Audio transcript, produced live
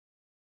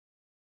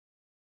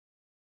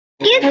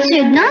Kids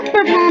should not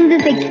perform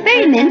this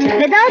experiment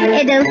without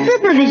adult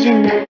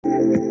supervision.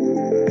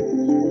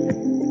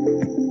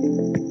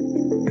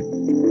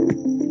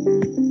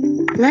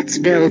 Let's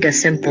build a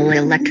simple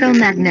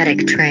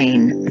electromagnetic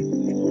train.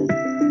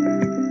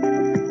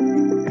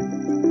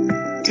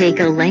 Take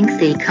a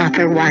lengthy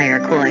copper wire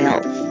coil.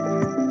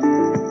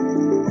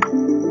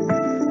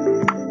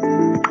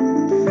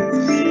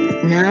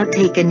 Now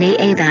take an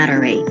AA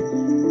battery.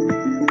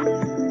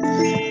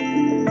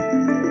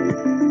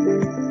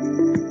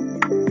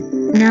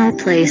 Now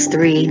place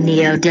 3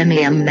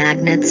 neodymium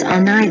magnets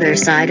on either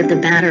side of the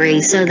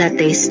battery so that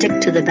they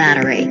stick to the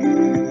battery.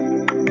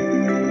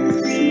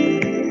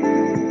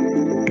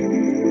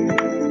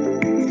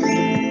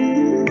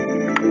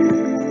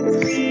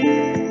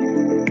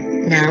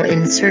 Now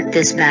insert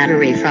this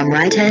battery from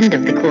right end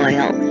of the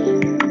coil.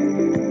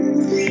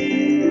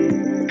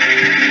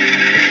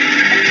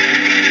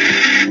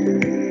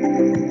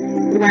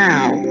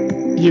 Wow!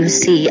 You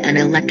see an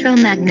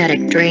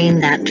electromagnetic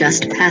train that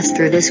just passed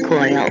through this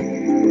coil.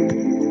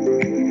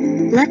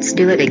 Let's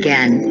do it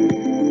again.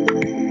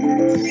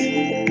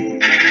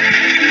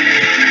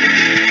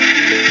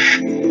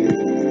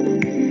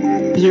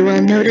 You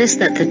will notice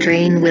that the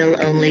train will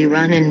only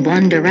run in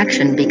one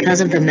direction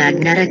because of the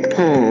magnetic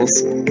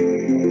poles.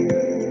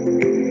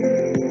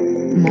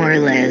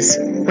 Morales,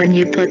 when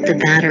you put the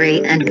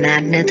battery and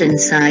magnet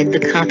inside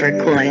the copper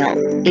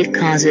coil, it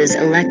causes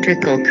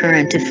electrical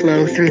current to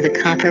flow through the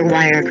copper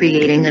wire,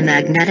 creating a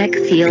magnetic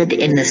field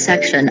in the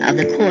section of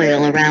the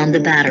coil around the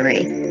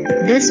battery.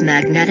 This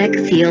magnetic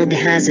field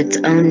has its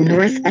own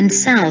north and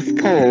south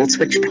poles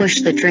which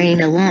push the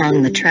train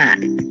along the track.